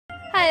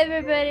Hi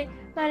everybody,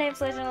 my name's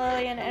Legend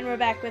Lillian and we're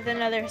back with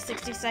another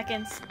 60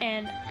 seconds,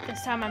 and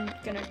this time I'm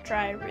gonna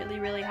try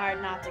really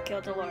hard not to kill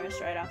Dolores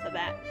right off the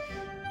bat,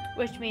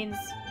 which means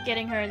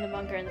getting her in the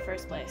bunker in the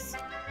first place,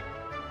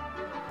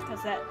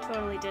 because that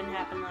totally didn't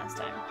happen last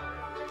time.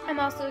 I'm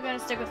also gonna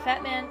stick with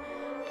Fat Man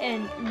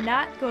and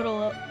not go to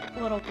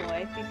Little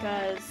Boy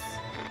because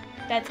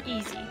that's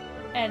easy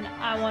and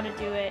I want to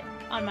do it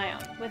on my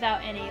own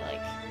without any like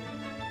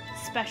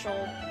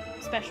special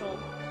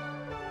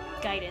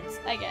guidance,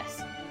 I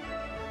guess.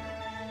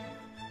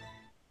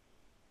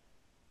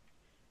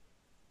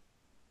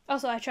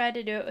 Also, I tried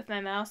to do it with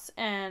my mouse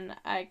and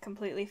I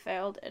completely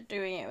failed at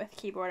doing it with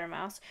keyboard and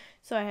mouse,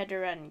 so I had to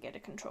run and get a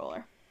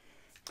controller,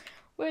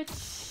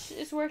 which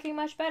is working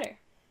much better.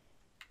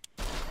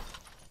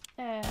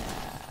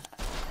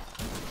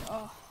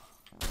 Oh.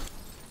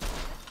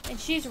 And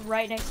she's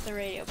right next to the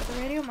radio, but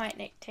the radio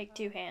might take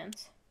two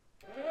hands.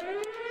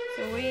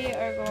 So we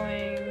are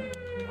going...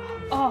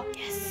 Oh,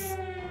 yes!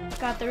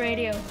 Got the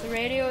radio. The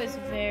radio is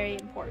very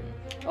important.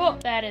 Oh,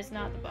 that is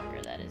not the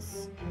bunker. That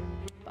is...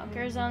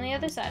 Bunker's on the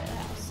other side of the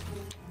house.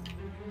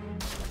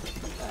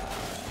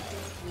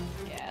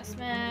 Gas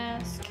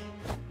mask.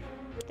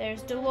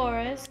 There's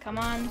Dolores. Come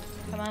on,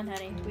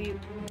 honey. We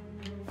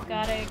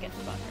gotta get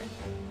the bunker.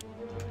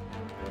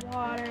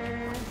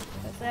 Water,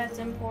 because that's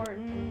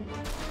important.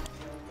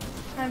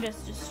 I'm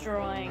just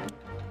destroying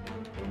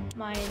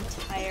my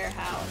entire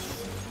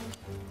house.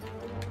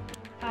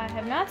 I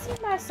have not seen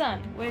my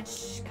son,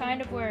 which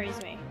kind of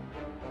worries me.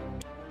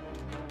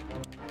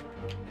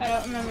 I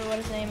don't remember what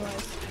his name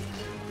was.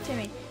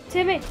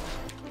 Timmy!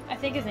 I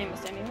think his name was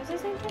Timmy. Was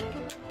his name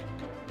Timmy?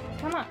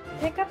 Come on,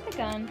 pick up the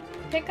gun,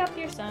 pick up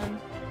your son,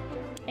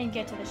 and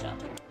get to the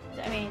shelter.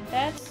 I mean,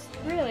 that's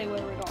really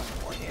what we're going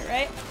for here,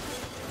 right?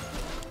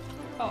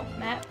 Oh,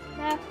 map.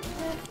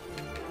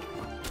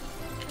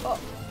 Oh,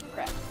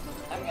 crap.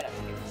 I'm gonna have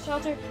to get to the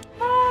shelter.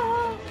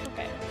 Ah,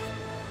 okay.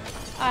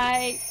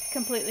 I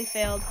completely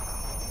failed.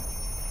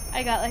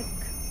 I got, like,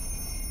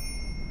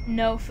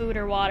 no food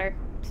or water,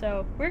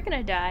 so we're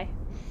gonna die.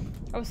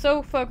 I was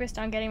so focused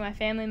on getting my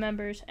family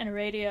members and a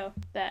radio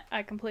that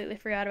I completely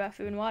forgot about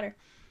food and water.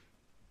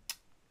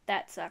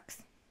 That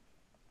sucks.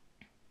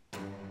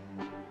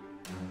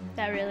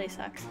 That really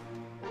sucks.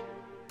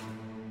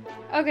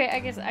 Okay, I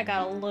guess I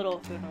got a little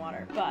food and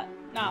water, but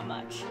not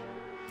much.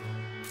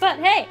 But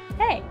hey,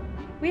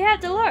 we have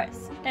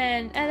Dolores,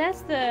 and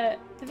that's the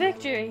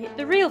victory,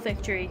 the real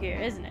victory here,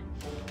 isn't it?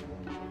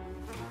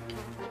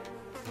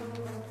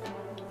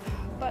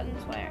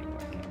 Buttons, why aren't you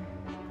working?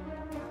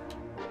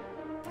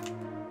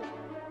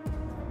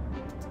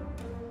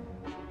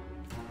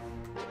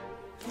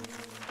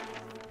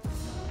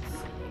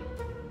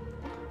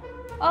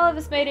 All of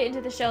us made it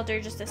into the shelter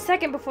just a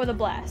second before the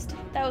blast.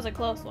 That was a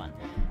close one.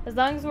 As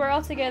long as we're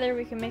all together,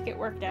 we can make it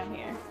work down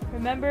here.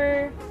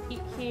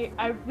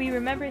 We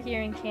remember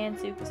hearing canned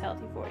soup is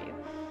healthy for you.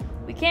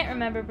 We can't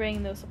remember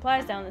bringing those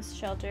supplies down this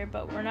shelter,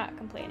 but we're not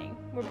complaining.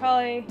 We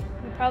probably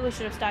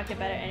should have stocked it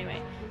better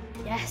anyway.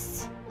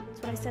 Yes,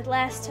 that's what I said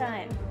last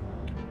time.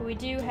 But we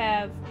do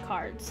have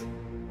cards.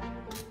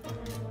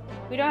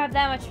 We don't have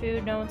that much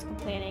food, no one's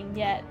complaining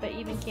yet, but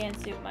even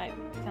canned soup might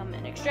become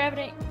an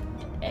extravagant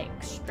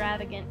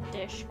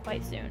dish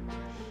quite soon.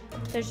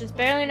 There's just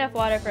barely enough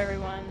water for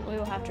everyone. We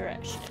will have to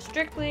ration it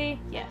strictly.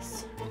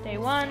 Yes. Day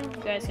 1,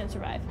 you guys can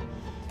survive.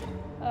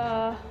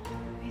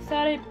 We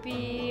thought it'd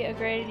be a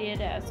great idea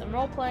to have some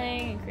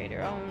role-playing and create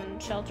our own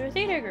shelter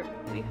theater group.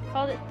 We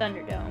called it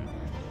Thunderdome.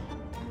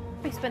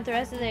 We spent the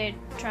rest of the day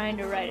trying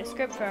to write a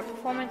script for our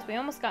performance. We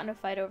almost got in a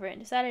fight over it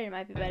and decided it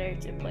might be better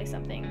to play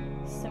something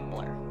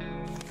simpler.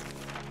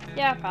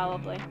 Yeah,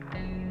 probably.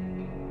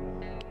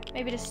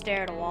 Maybe just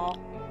stare at a wall.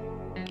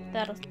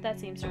 That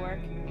seems to work.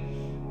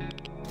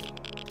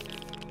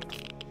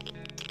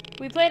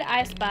 We played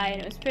I Spy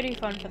and it was pretty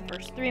fun for the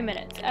first 3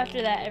 minutes.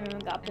 After that, everyone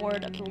got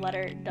bored of the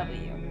letter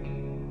W.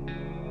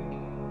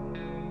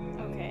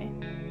 Okay.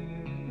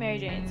 Mary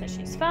Jane says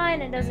she's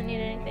fine and doesn't need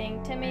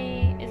anything.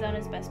 Timmy is on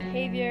his best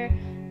behavior,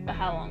 but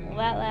how long will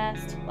that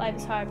last? Life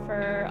is hard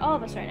for all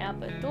of us right now,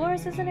 but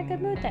Dolores is in a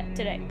good mood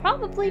today.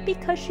 Probably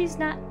because she's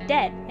not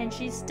dead and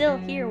she's still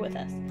here with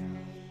us.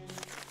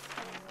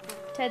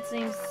 Ted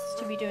seems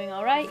to be doing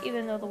alright,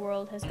 even though the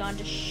world has gone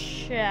to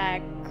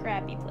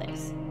crappy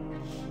place.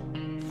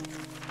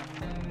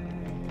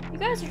 You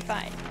guys are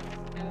fine.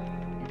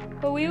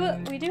 But we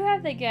do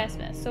have the gas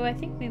mask, so I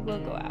think we will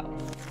go out.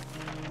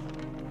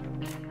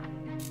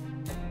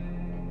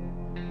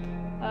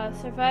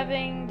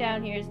 Surviving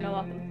down here is no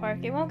walk in the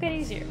park. It won't get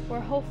easier. We're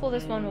hopeful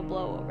this one will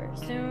blow over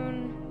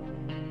soon.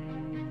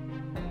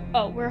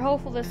 Oh, we're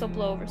hopeful this will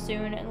blow over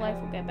soon and life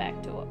will get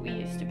back to what we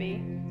used to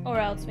be. Or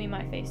else we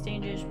might face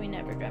dangers we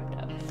never dreamt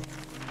of.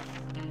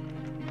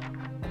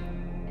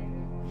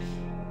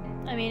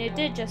 I mean, it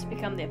did just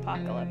become the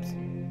apocalypse.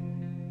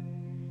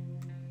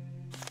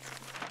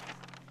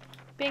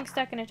 Being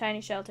stuck in a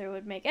tiny shelter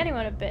would make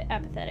anyone a bit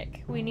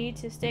apathetic. We need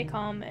to stay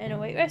calm and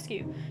await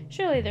rescue.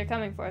 Surely they're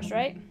coming for us,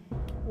 right?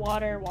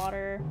 Water.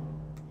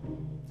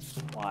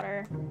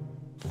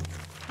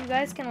 You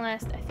guys can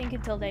last, I think,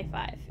 until day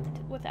 5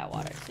 without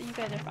water, so you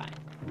guys are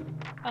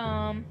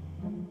fine.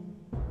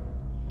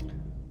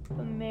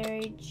 But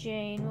Mary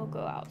Jane will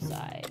go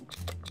outside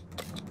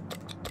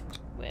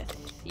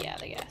with, yeah,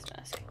 the gas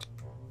mask.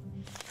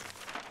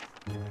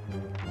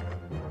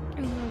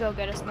 You can go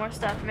get us more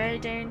stuff. Mary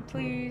Jane,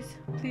 please.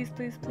 Please,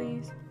 please,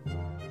 please.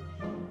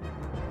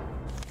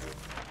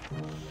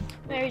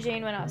 Mary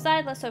Jane went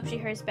outside. Let's hope she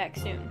hurries back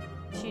soon.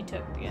 She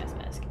took the gas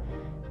mask.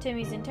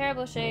 Timmy's in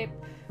terrible shape.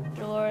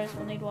 Dolores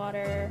will need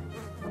water.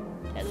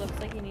 Ted looks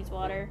like he needs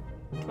water.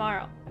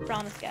 Tomorrow. I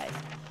promise, guys.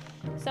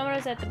 Someone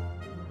was at the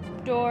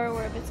door.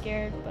 We're a bit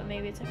scared, but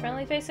maybe it's a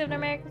friendly face of an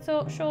American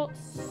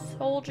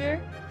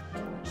soldier.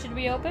 Should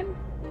we open?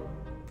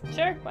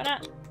 Sure, why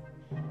not?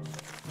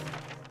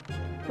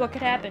 What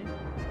could happen?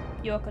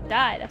 You all could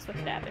die, that's what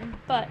could happen.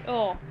 But,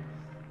 oh.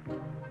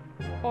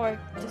 Or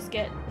just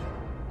get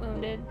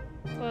wounded.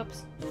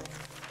 Whoops.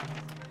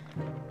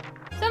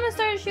 Someone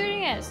started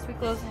shooting at us. We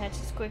closed the hatch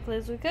as quickly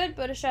as we could,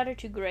 but a shot or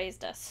two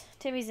grazed us.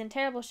 Timmy's in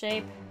terrible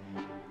shape.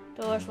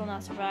 Dolores will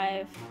not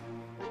survive.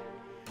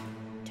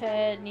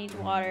 Ted needs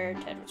water.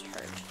 Ted was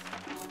hurt.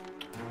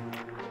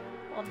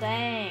 Well,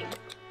 dang.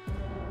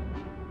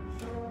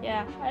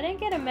 Yeah, I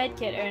didn't get a med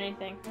kit or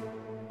anything.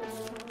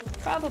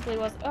 Probably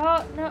was.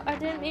 Oh, no, I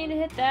didn't mean to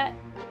hit that.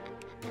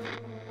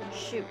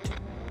 Shoot.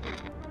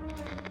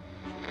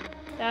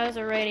 That was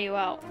a radio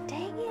out.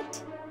 Dang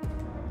it.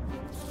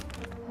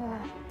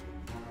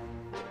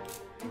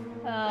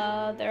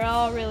 They're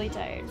all really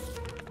tired.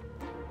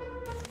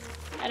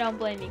 I don't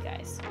blame you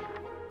guys.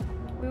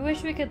 We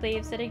wish we could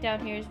leave. Sitting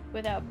down here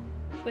with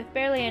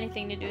barely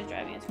anything to do is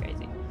driving us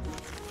crazy.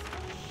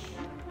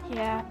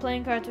 Yeah,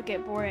 playing cards would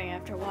get boring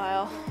after a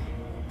while.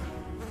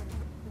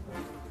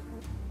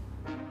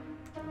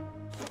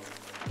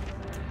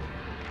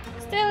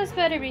 Still, it's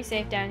better to be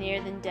safe down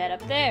here than dead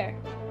up there.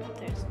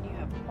 You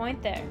have a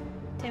point there.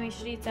 Timmy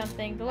should eat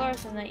something.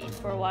 Dolores has not eaten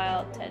for a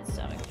while. Ted's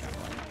stomach's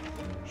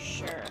trembling.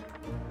 Sure.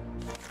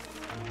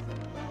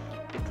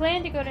 We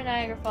planned to go to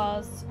Niagara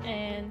Falls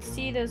and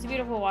see those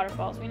beautiful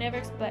waterfalls. We never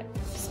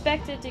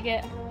expected to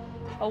get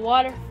a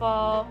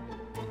waterfall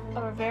of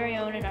our very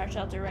own in our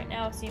shelter. Right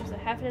now, it seems that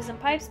half a dozen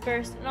pipes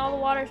burst and all the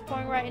water is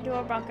pouring right into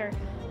our bunker.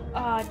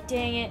 Aw,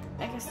 dang it.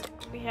 I guess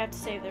we have to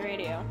save the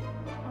radio.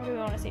 Or do we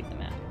want to save the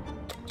map?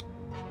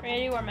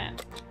 Radio or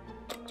map?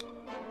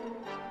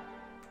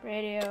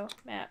 Radio,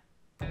 map.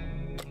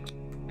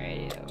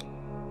 Radio.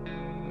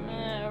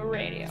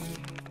 Radio.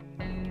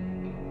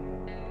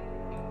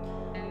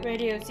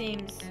 Radio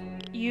seems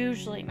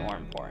usually more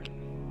important.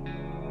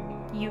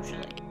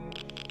 Usually.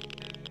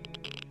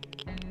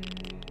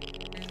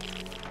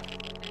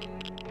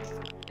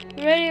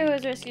 The radio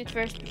was rescued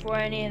first before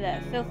any of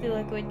that filthy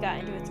liquid got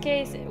into its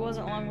case. It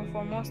wasn't long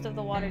before most of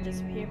the water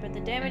disappeared, but the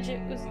damage it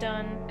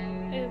done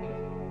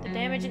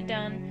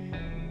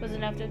was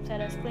enough to upset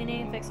us.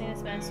 Cleaning and fixing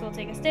this mess will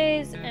take us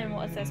days, and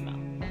what's that smell?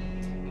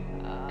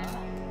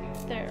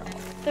 They're all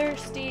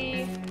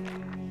thirsty.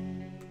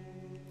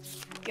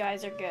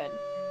 Guys are good.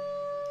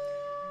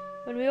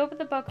 When we opened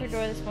the bunker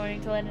door this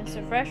morning to let in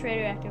some fresh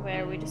radioactive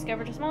air, we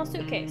discovered a small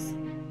suitcase.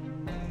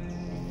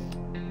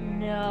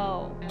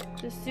 No.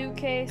 The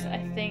suitcase, I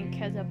think,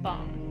 has a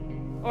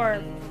bomb.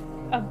 Or,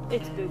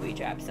 it's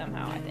booby-trapped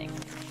somehow, I think.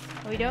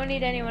 We don't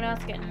need anyone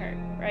else getting hurt.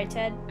 Right,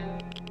 Ted?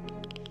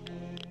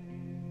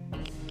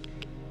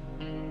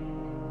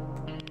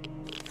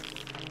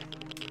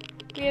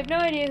 We have no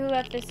idea who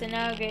left this, and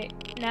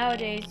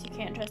nowadays you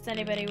can't trust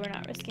anybody. We're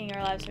not risking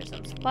our lives for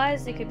some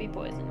supplies. They could be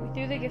poisoned. We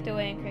threw the gift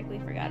away and quickly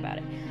forgot about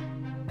it.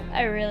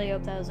 I really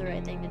hope that was the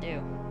right thing to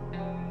do.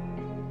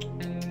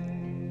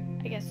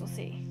 I guess we'll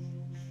see.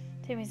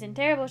 Timmy's in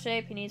terrible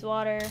shape. He needs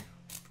water.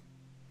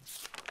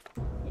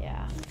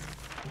 Yeah.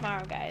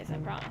 Tomorrow, guys, I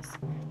promise.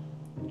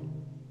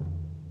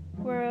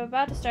 We're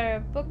about to start a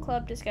book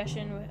club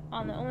discussion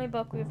on the only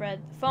book we've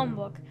read, the phone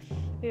book.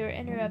 We were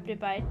interrupted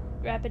by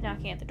rapid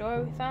knocking at the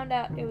door. We found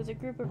out it was a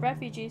group of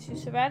refugees who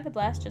survived the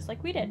blast just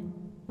like we did.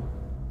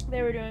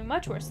 They were doing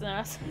much worse than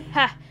us.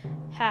 Ha!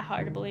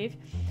 Hard to believe.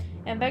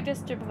 And begged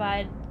us to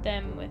provide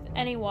them with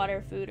any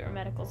water, food, or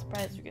medical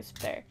supplies we could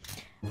spare.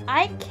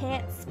 I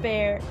can't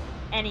spare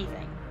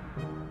anything.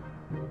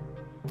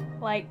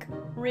 Like,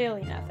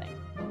 really nothing.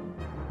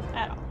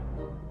 At all.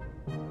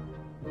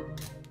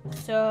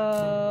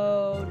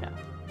 So, no.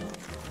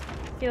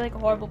 I feel like a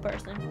horrible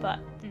person, but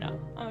no,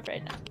 I'm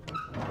afraid not.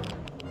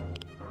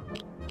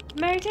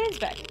 Mary Jane's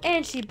back,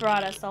 and she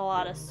brought us a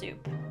lot of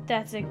soup.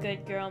 That's a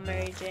good girl,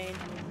 Mary Jane.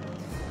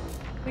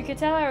 We could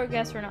tell our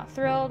guests were not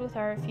thrilled with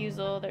our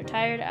refusal. Their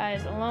tired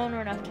eyes alone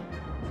were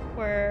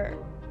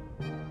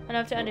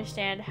enough to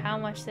understand how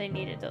much they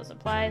needed those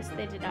supplies.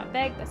 They did not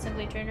beg, but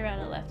simply turned around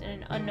and left in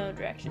an unknown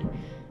direction.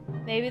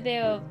 Maybe they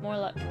will have more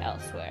luck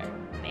elsewhere.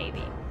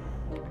 Maybe.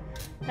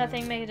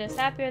 Nothing made us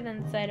happier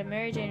than the sight of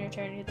Mary Jane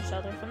returning to the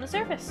shelter from the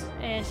surface.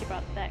 And she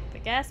brought back the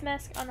gas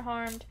mask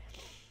unharmed,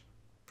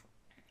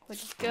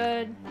 which is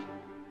good.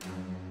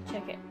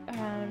 Check it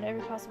around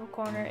every possible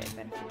corner,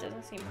 even if it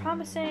doesn't seem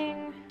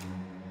promising.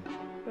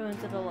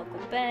 Ruins of the local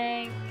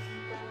bank.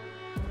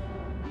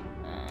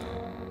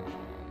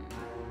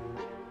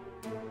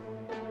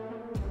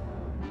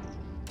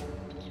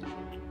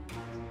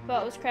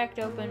 bought was cracked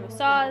open with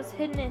saws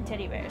hidden in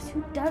teddy bears.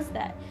 Who does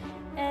that?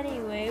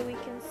 Anyway, we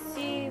can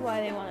see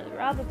why they wanted to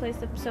rob the place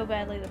up so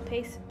badly. The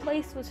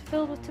place was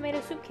filled with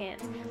tomato soup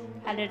cans.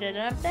 How did it end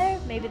up there?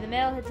 Maybe the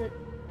mail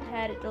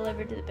had it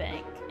delivered to the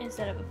bank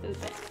instead of a food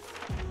bank.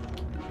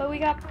 But we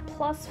got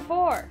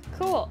 +4.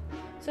 Cool.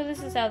 So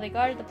this is how they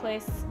guarded the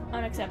place.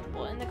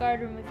 Unacceptable. In the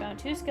guard room, we found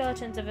 2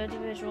 skeletons of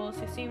individuals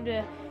who seemed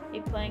to be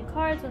playing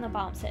cards when the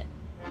bombs hit.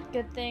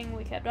 Good thing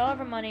we kept all of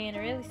our money in a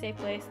really safe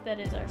place. That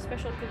is our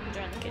special cooking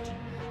jar in the kitchen.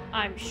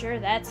 I'm sure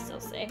that's still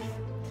safe.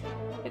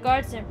 The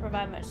guards didn't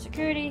provide much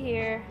security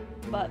here,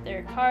 but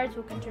their cards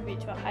will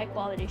contribute to a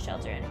high-quality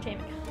shelter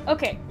entertainment.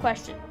 Okay,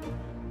 question.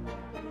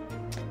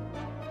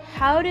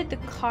 How did the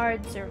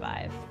cards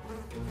survive?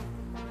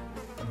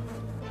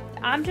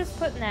 I'm just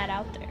putting that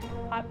out there.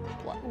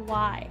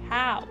 Why?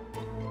 How?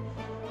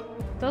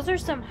 Those are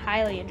some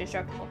highly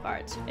indestructible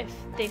cards if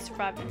they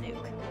survived a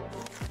nuke.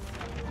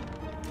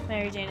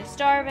 Mary Jane is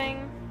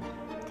starving.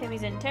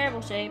 Timmy's in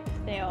terrible shape.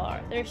 They all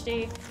are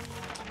thirsty.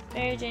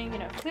 Mary Jane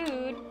can have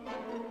food.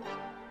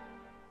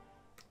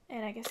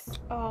 And I guess,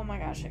 oh my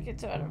gosh, it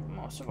gets out of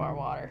most of our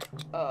water.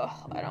 Ugh,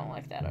 I don't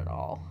like that at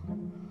all.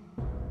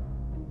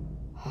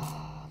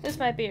 This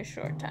might be a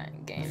short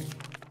time game.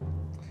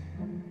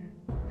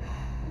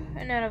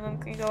 And none of them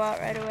can go out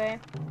right away.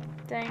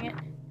 Dang it.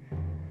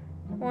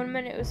 1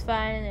 minute was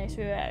fine, and the next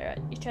we were at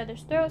each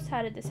other's throats.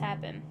 How did this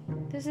happen?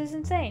 This is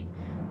insane.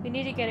 We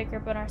need to get a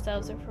grip on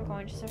ourselves if we're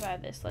going to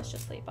survive this. Let's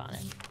just sleep on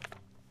it.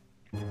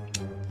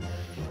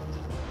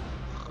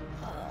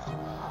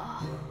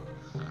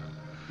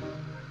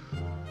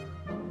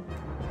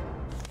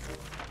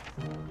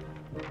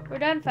 We're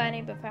done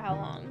fighting, but for how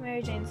long?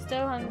 Mary Jane's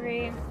still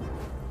hungry.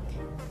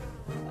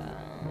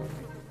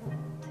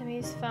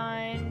 Timmy's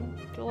fine.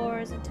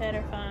 Dolores and Ted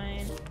are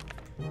fine.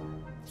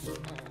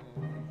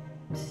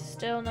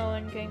 Still no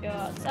one can go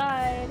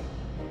outside.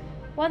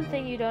 One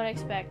thing you don't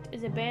expect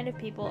is a band of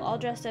people all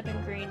dressed up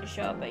in green to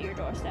show up at your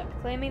doorstep,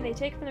 claiming they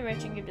take from the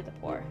rich and give to the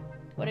poor.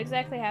 What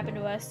exactly happened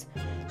to us?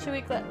 Should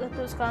we let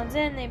those clowns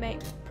in? They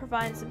might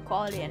provide some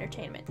quality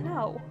entertainment.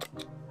 No.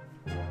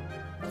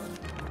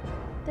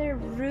 They're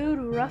rude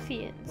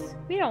ruffians.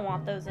 We don't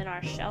want those in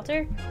our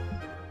shelter.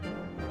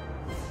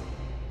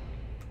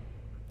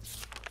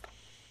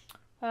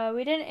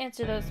 We didn't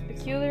answer those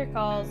peculiar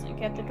calls and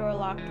kept the door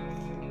locked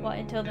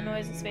until the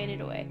noises faded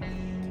away.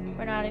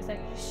 We're not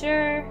exactly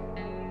sure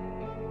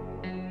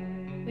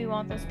we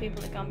want those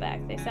people to come back.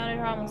 They sounded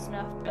harmless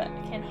enough, but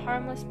can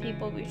harmless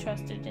people be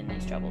trusted in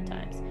these troubled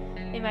times?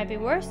 They might be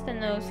worse than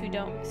those who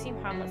don't seem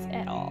harmless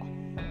at all.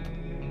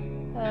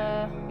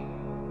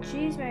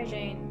 Geez, Mary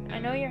Jane, I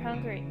know you're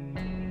hungry.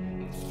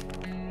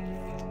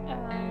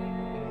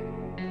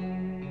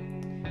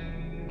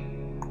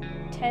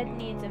 Ted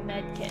needs a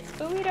med kit,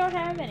 but we don't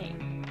have any.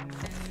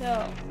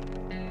 So,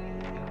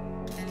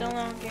 still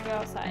no one can go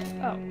outside.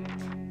 Oh,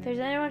 if there's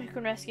anyone who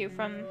can rescue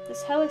from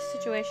this hellish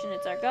situation,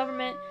 it's our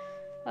government.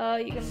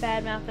 You can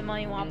badmouth them all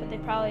you want, but they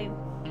probably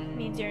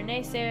means you're a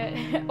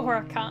naysayer or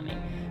a commie.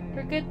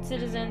 We're good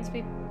citizens.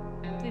 We've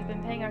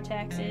been paying our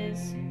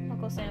taxes.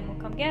 Uncle Sam will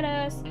come get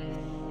us.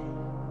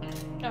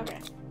 Okay.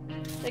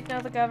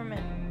 Ignore the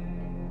government.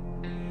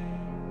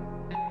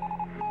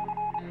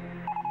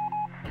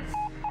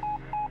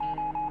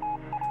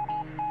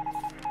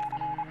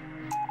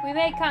 We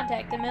made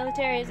contact. The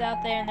military is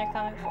out there and they're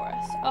coming for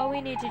us. All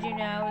we need to do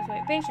now is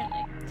wait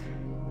patiently.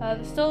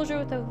 The soldier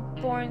with the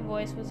boring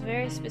voice was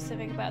very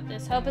specific about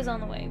this. Help is on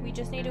the way. We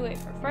just need to wait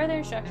for further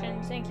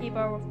instructions and keep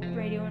our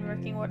radio in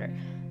working order.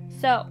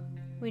 So,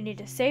 we need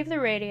to save the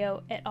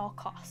radio at all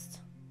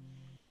costs.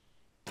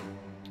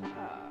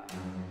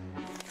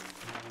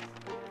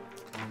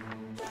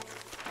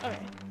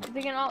 Okay,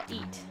 they can all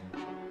eat.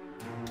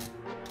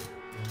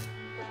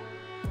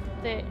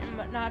 They're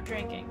not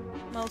drinking,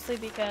 mostly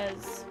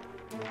because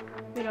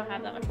we don't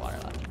have that much water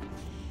left.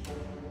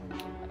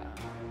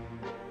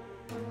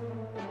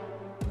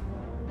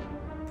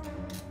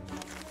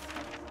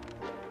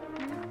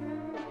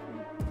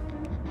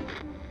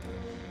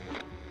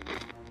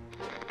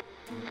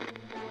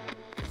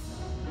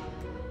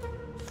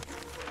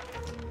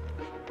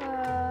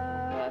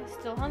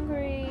 Still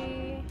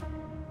hungry,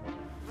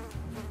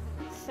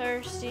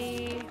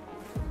 thirsty.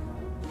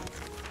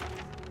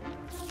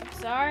 I'm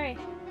sorry.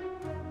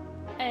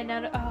 And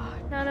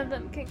none of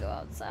them can go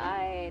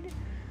outside.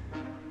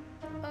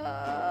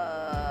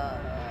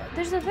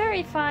 There's a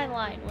very fine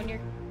line when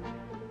you're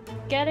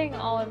getting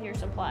all of your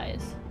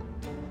supplies.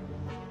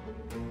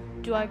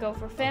 Do I go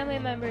for family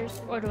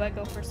members or do I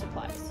go for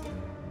supplies?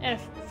 And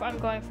if I'm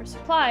going for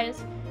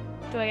supplies,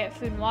 do I get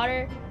food and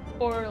water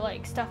or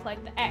like stuff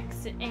like the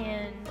X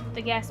and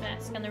the gas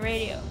mask and the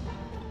radio?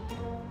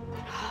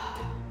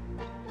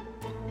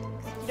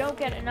 If you don't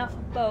get enough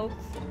of both,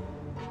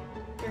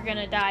 you're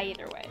gonna die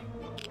either way.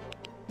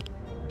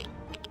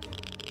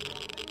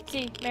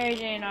 See, Mary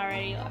Jane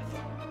already left.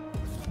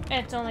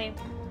 And it's only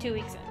 2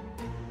 weeks in.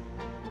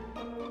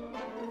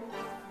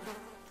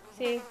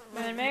 See,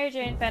 when Mary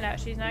Jane found out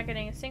she's not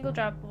getting a single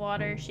drop of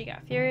water, she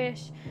got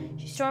furious.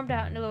 She stormed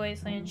out into the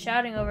wasteland,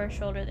 shouting over her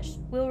shoulder that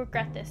we'll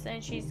regret this,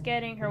 and she's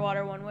getting her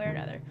water one way or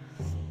another.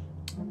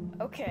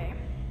 Okay.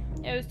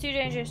 It was too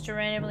dangerous to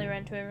randomly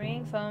run to a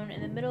ringing phone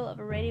in the middle of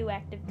a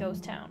radioactive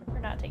ghost town. We're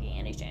not taking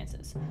any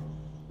chances.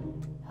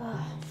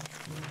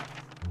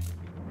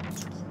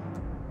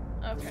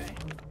 Okay.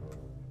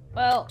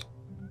 Well,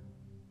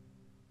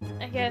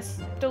 I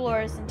guess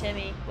Dolores and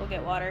Timmy will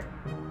get water.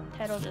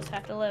 Ted will just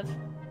have to live.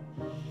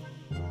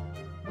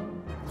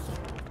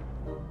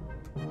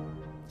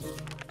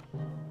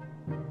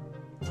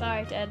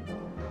 Sorry, Ted.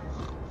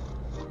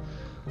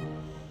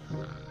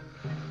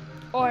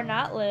 Or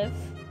not live.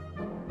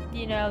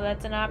 You know,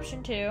 that's an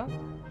option too.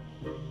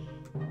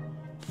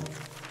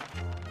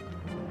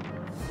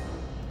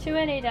 Too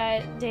many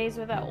days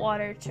without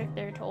water took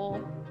their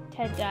toll.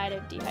 Ted died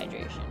of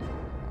dehydration.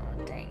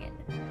 Oh, dang it.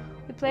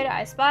 We played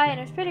I Spy and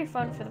it was pretty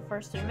fun for the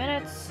first 3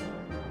 minutes.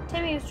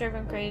 Timmy is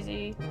driven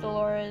crazy.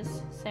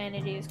 Dolores'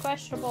 sanity is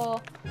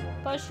questionable,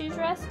 but she's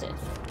rested.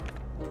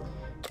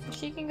 So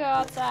she can go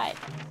outside.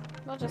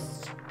 We'll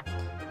just...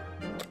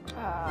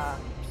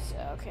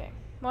 okay.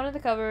 One of the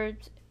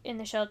cupboards in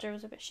the shelter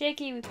was a bit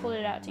shaky. We pulled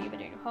it out to give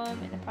it a new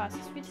home. In the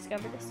process, we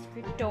discovered a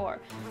secret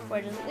door.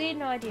 Where does it lead?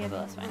 No idea,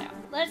 but let's find out.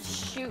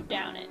 Let's shoot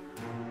down it.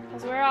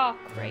 Because we're all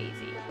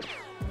crazy.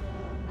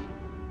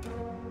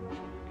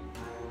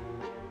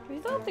 We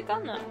still have the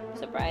gun though.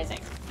 Surprising.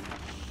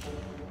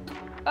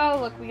 Oh,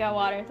 look, we got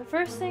water. The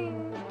first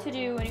thing to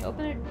do when you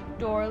open a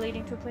door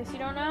leading to a place you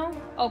don't know,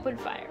 open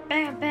fire.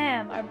 Bam,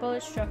 bam! Our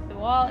bullets struck the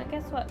wall, and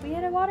guess what? We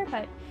had a water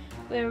pipe.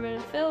 We were able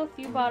to fill a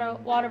few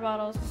water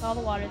bottles with all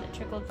the water that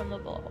trickled from the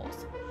bullet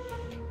holes.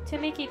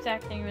 Timmy keeps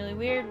acting really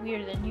weird,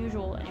 weirder than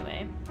usual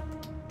anyway.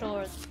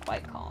 Dolores is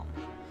quite calm.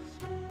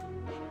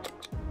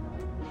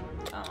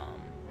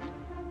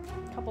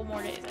 Couple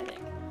more days, I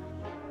think.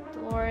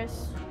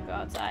 Dolores, go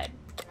outside.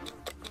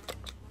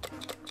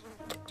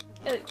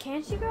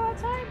 Can't you go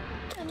outside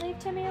and leave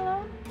Timmy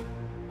alone?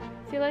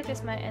 I feel like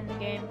this might end the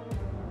game.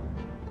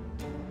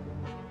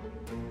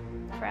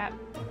 Crap.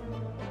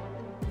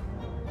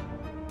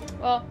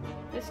 Well,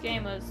 this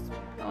game was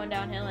going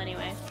downhill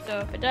anyway, so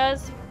if it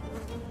does,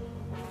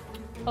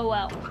 oh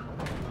well.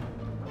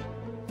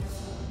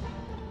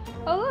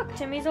 Oh look,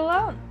 Timmy's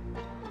alone.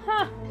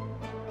 Huh.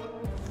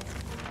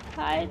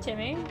 Hi,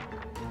 Timmy.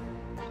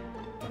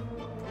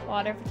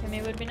 Water for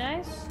Timmy would be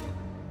nice.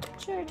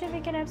 Sure, Timmy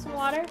can have some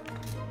water.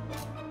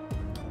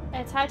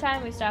 It's high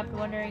time we stopped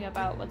wondering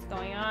about what's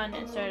going on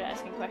and started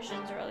asking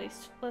questions, or at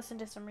least listen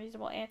to some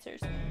reasonable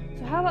answers.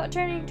 So how about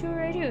turning to a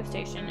radio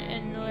station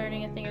and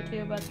learning a thing or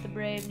two about the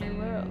brave new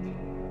world?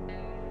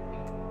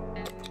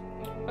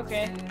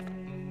 Okay.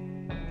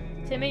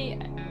 Timmy,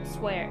 I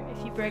swear,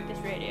 if you break this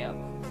radio.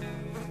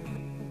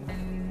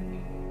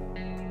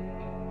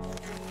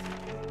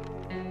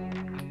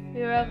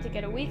 We were able to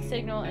get a weak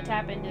signal and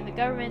tap into the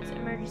government's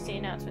emergency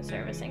announcement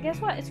service. And guess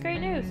what? It's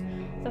great news.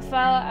 The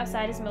fallout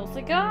outside is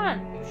mostly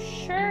gone.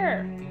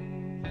 Sure.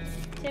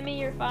 Timmy,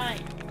 you're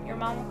fine. Your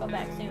mom will come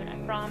back soon, I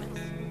promise.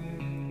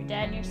 Your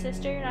dad and your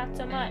sister, not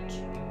so much.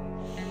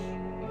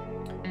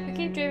 We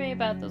keep dreaming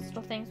about those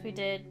little things we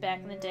did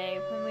back in the day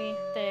when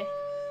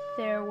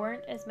there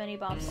weren't as many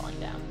bombs falling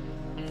down.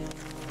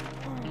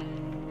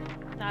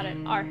 Not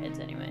in our heads,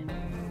 anyway.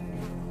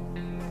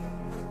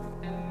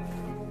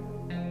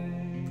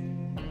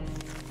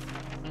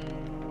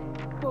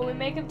 What we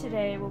make of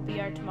today will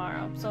be our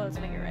tomorrow, so let's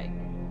make it right.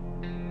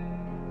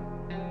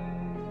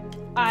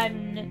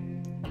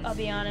 I'll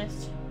be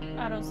honest,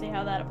 I don't see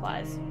how that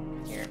applies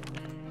here.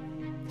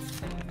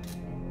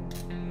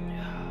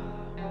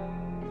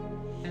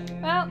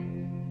 Well,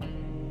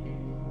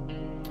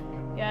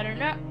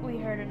 we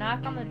heard a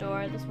knock on the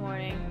door this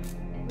morning.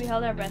 We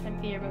held our breath in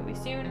fear, but we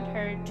soon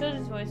heard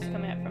children's voices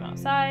coming up from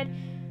outside.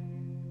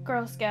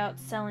 Girl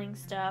Scouts selling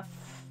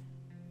stuff.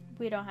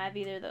 We don't have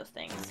either of those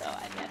things, so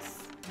I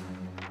guess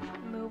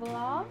move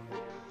along,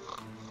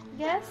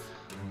 yes?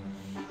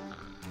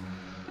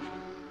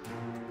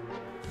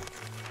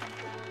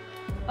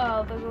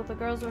 Oh, the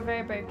girls were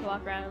very brave to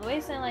walk around in the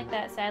wasteland like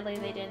that. Sadly,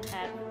 they didn't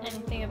have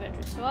anything of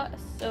interest to us,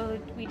 so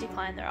we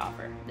declined their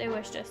offer. They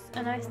wished us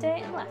a nice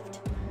day and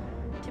left.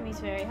 Timmy's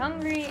very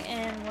hungry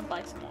and would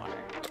like some water.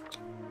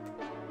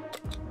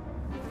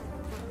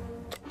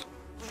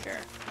 Sure.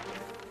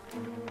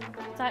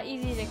 It's not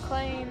easy to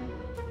claim.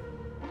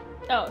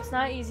 Oh, it's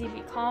not easy to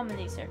be calm in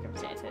these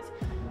circumstances.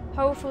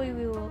 Hopefully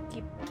we will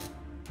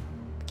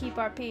keep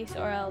our peace,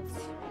 or else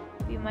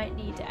we might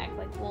need to act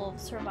like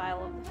wolves,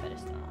 survival of the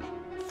fittest and all.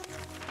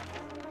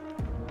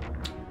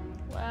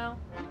 Well,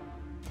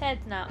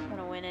 Ted's not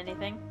gonna win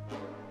anything.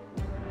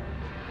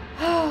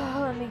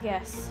 Let me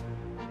guess.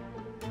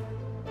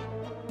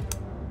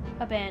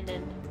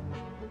 Abandoned.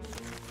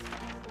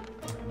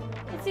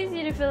 It's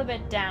easy to feel a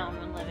bit down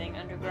when living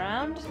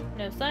underground.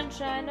 No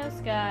sunshine, no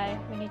sky.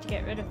 We need to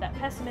get rid of that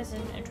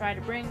pessimism and try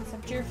to bring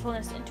some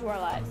cheerfulness into our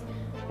lives.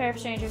 A pair of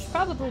strangers,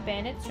 probably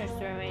bandits, searched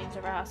the remains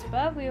of our house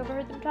above. We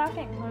overheard them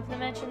talking. One of them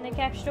mentioned they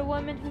captured a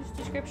woman whose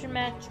description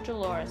matched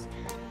Dolores.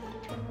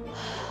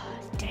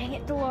 Dang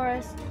it,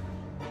 Dolores.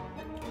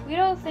 We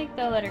don't think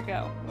they'll let her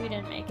go. We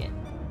didn't make it.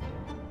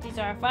 These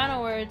are our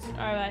final words,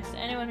 our advice to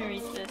anyone who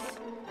reads this.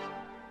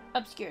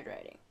 Obscured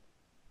writing.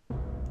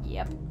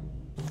 Yep.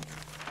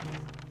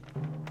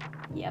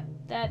 Yep,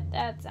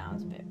 that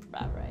sounds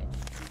about right.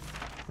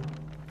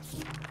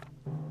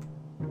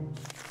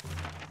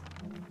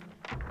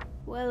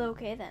 Well,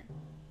 okay then.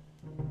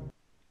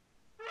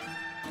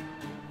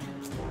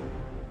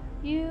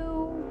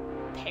 You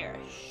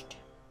perished.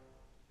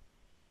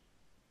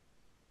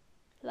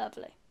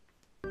 Lovely.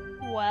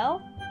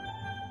 Well,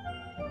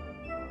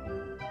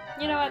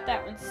 you know what?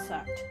 That one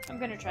sucked. I'm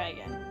gonna try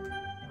again.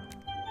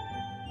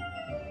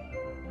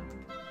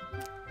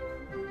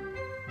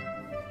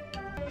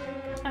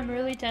 I'm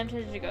really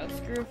tempted to go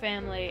screw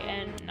family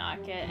and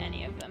not get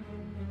any of them.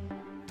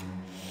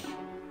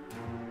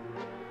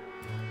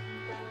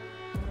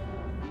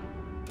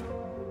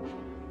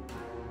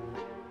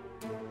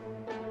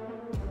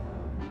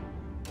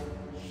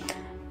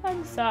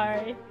 I'm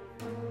sorry.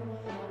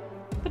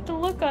 But the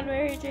look on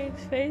Mary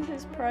Jane's face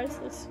is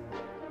priceless.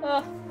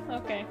 Oh,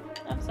 okay.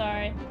 I'm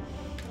sorry.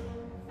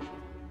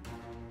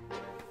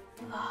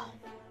 Oh.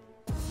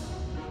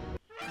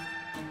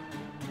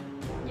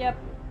 Yep.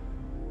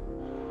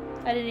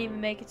 I didn't even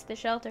make it to the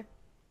shelter.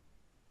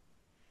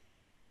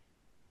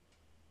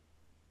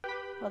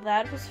 Well,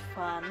 that was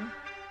fun.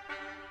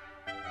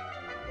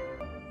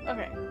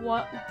 Okay,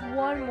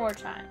 one more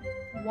time.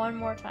 One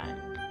more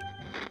time.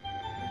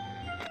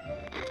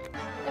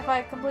 If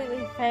I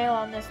completely fail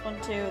on this one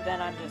too, then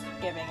I'm just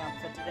giving up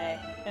for today.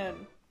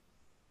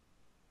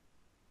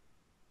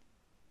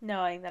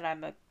 Knowing that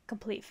I'm a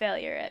complete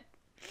failure at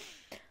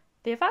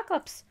the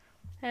apocalypse.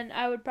 And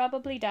I would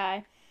probably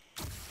die.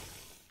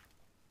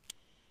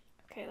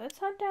 Okay, let's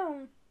hunt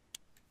down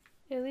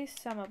at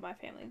least some of my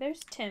family.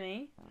 There's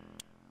Timmy.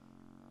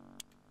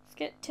 Let's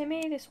get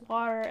Timmy, this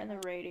water, and the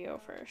radio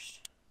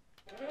first.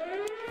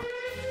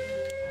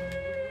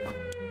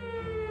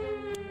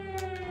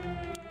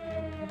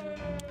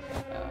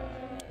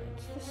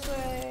 It's this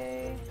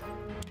way.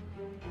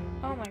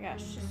 Oh my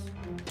gosh, just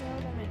throw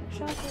them in the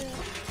shelter.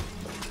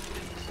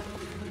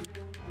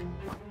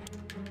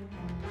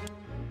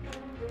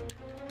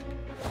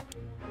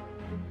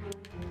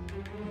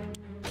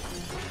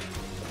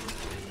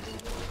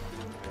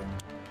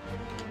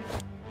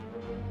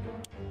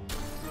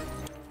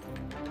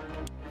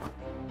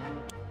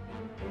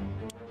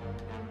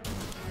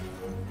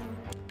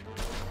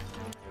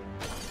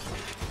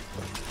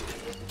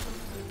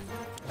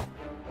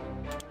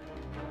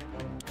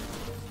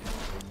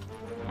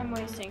 I'm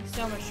wasting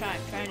so much time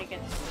trying to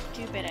get this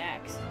stupid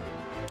axe.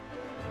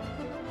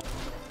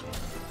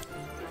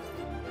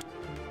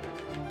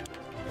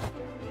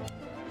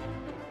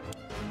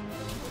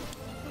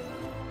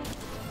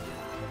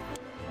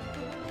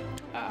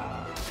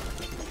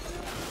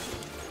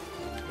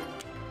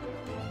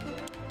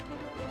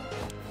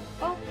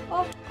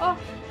 Oh!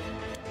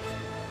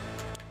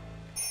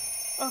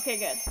 Okay,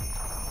 good.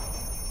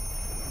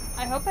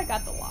 I hope I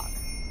got the lock.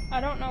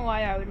 I don't know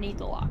why I would need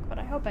the lock, but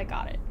I hope I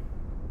got it.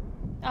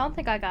 I don't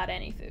think I got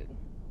any food.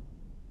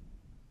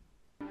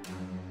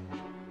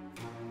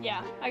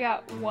 Yeah, I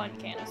got one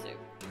can of soup.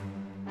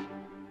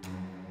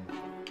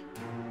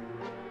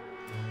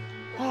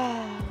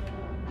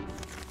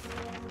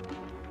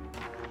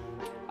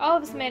 All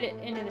of us made it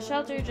into the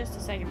shelter just a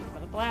second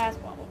before the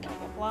blast. Blah, blah, blah,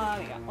 blah, blah.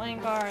 We got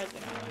playing cards. We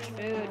don't have much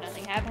food.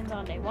 Nothing happens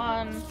on day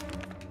one.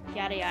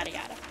 Yada, yada,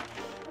 yada.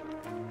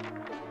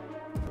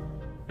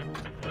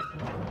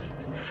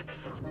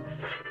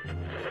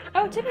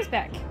 Oh, Timmy's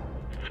back.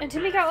 And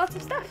Timmy got lots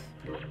of stuff.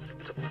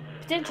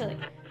 Potentially.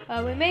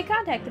 We made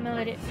contact. The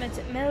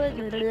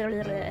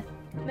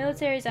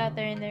military's out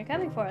there and they're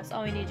coming for us.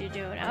 All we need you to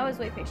do now is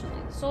wait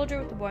patiently. The soldier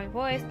with the boring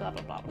voice. Blah,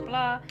 blah, blah,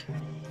 blah,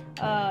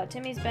 blah.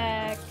 Timmy's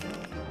back.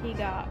 He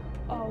got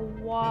a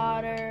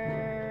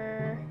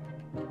water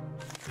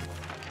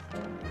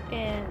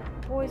and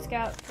Boy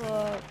Scout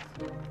book,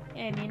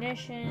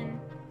 ammunition,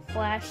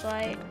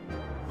 flashlight.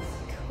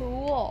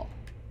 Cool.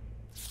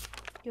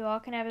 You all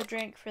can have a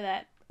drink for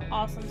that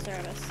awesome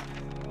service.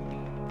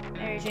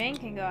 Mary Jane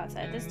can go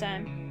outside this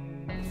time.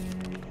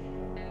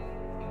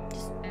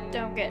 Just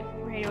don't get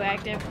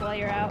radioactive while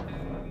you're out.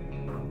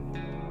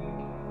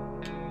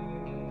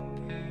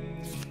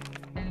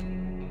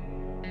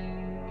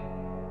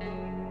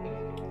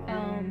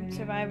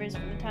 Survivors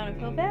from the town of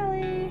Hill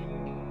Valley.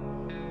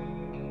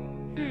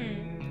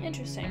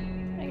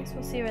 Interesting. I guess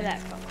we'll see where that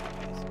phone call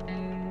goes.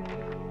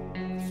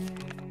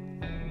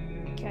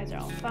 You guys are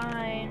all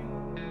fine.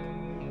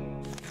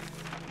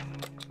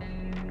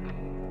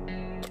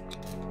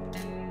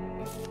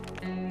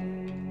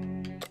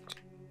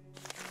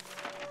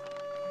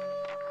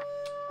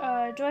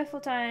 Joyful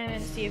time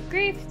in a sea of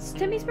grief. It's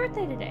Timmy's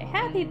birthday today.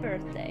 Happy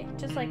birthday!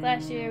 Just like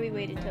last year, we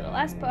waited till the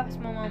last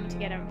possible moment to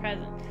get him a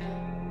present.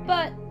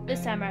 But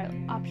this time our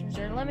options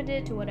are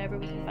limited to whatever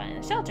we can find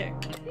in the shelter.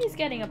 He's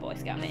getting a Boy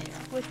Scout manual,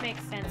 which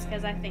makes sense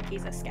because I think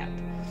he's a scout,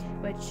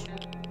 which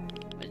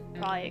would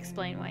probably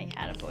explain why he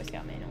had a Boy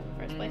Scout manual in the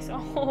first place.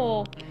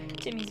 Oh,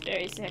 Timmy's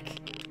very sick.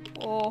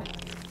 Oh.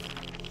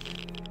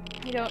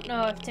 We don't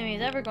know if Timmy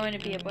is ever going to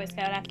be a Boy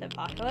Scout after the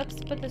apocalypse,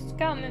 but the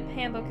Scout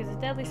Handbook is a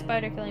deadly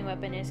spider-killing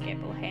weapon in his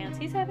capable hands.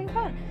 He's having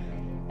fun.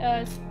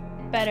 It's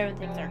better when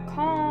things are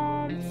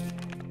calm.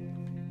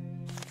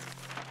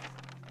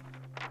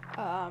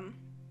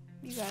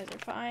 You guys are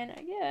fine,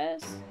 I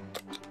guess.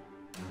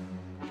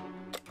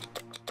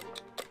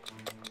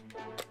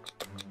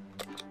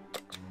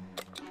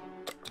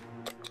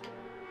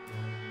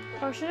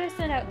 Or should I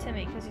send out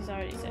Timmy because he's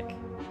already sick?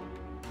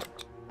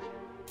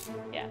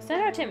 Yeah,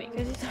 send out Timmy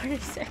because he's already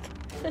sick.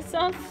 That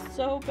sounds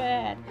so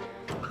bad.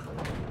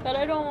 But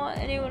I don't want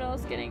anyone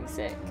else getting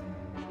sick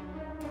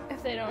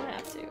if they don't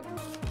have to.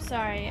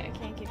 Sorry, I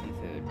can't give you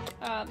food.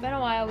 Been a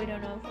while, we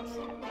don't know what's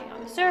happening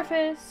on the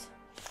surface.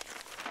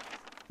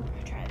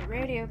 Try the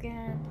radio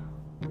again.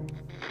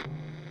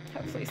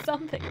 Hopefully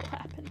something will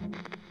happen.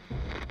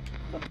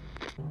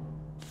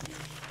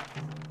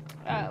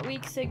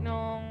 Weak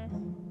signal.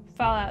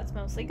 Fallout's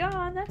mostly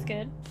gone, that's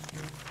good.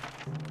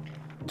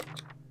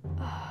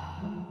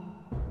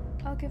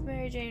 I'll give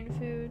Mary Jane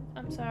food.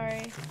 I'm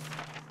sorry.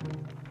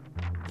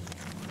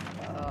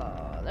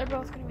 They're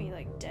both gonna be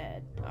like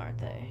dead, aren't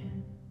they?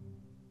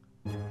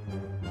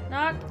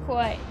 Not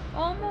quite.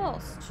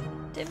 Almost.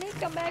 Timmy,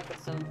 come back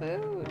with some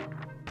food.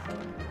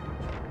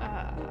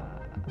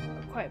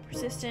 Quite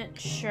persistent?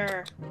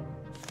 Sure.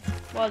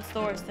 Well, it's the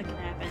worst that can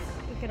happen.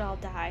 We could all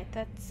die.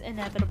 That's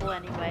inevitable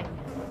anyway.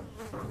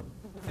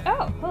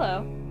 Oh,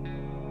 hello.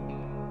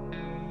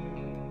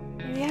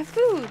 We have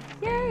food.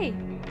 Yay!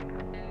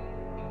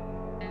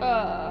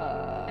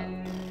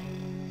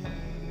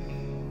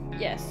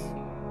 Yes.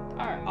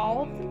 Are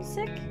all of them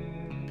sick?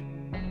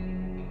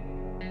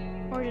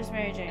 Or just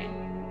Mary Jane?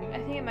 I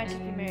think it might just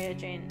be Mary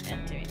Jane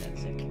and Timmy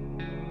that's sick.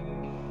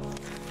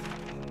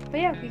 But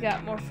yeah, we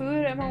got more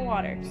food and more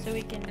water, so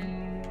we can...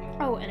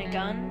 Oh, and a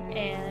gun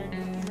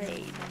and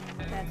raid.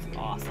 That's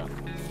awesome.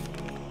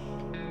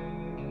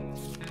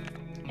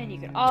 And you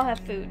can all have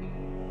food.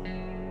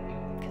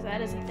 Because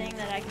that is a thing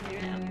that I can do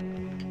now.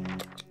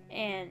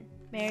 And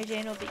Mary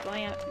Jane will be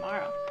going out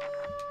tomorrow.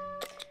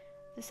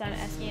 This time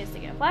asking us to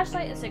get a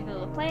flashlight and signal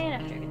the plane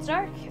after it gets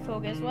dark. If all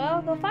goes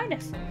well, they'll find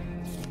us.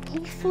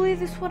 Hopefully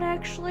this one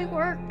actually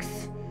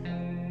works.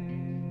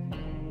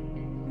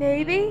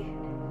 Maybe?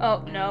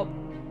 Oh, nope.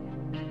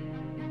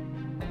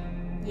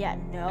 Yeah,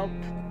 nope.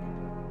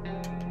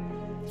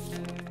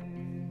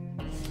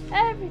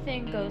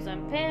 Everything goes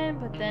unpinned,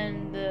 but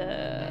then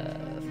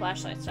the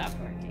flashlight stopped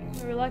working.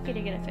 We were lucky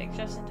to get it fixed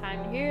just in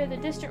time to hear the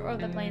distant roar of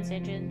the plane's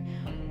engine.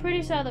 We're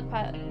pretty sure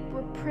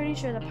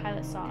the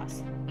pilot saw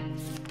us.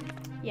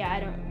 Yeah, I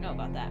don't know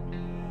about that.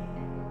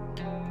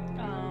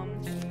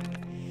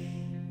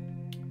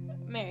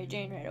 Mary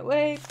Jane right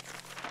away.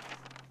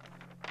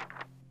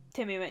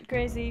 Timmy went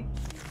crazy.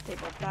 They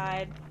both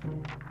died.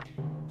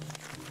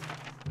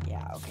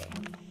 Yeah, okay.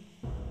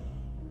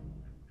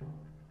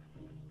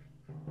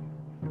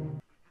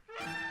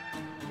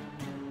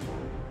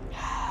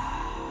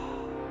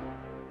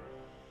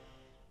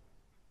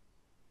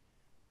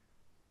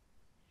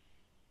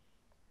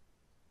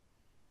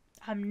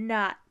 I'm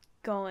not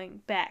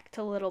going back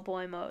to little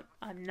boy mode.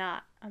 I'm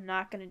not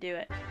gonna do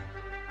it.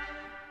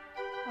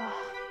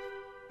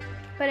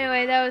 But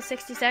anyway, that was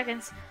 60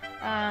 seconds.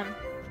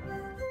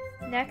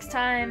 Next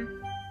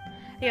time,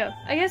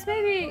 I guess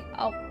maybe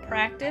I'll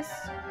practice,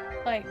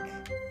 like,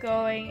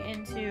 going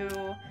into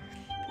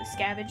the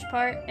scavenge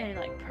part and,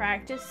 like,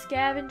 practice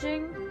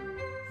scavenging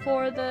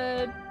for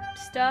the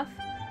stuff.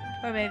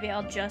 Or maybe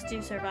I'll just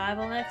do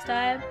survival next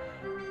time.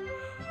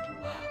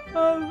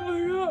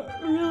 I'm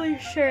not really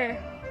sure.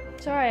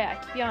 Sorry, I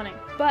keep yawning.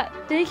 But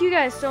thank you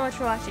guys so much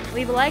for watching.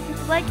 Leave a like if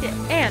you liked it,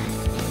 and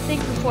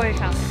thank you for your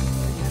comments.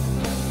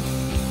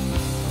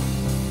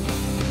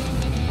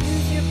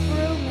 Use your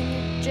broom and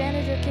your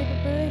janitor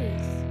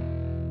capabilities.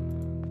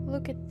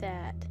 Look at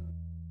that.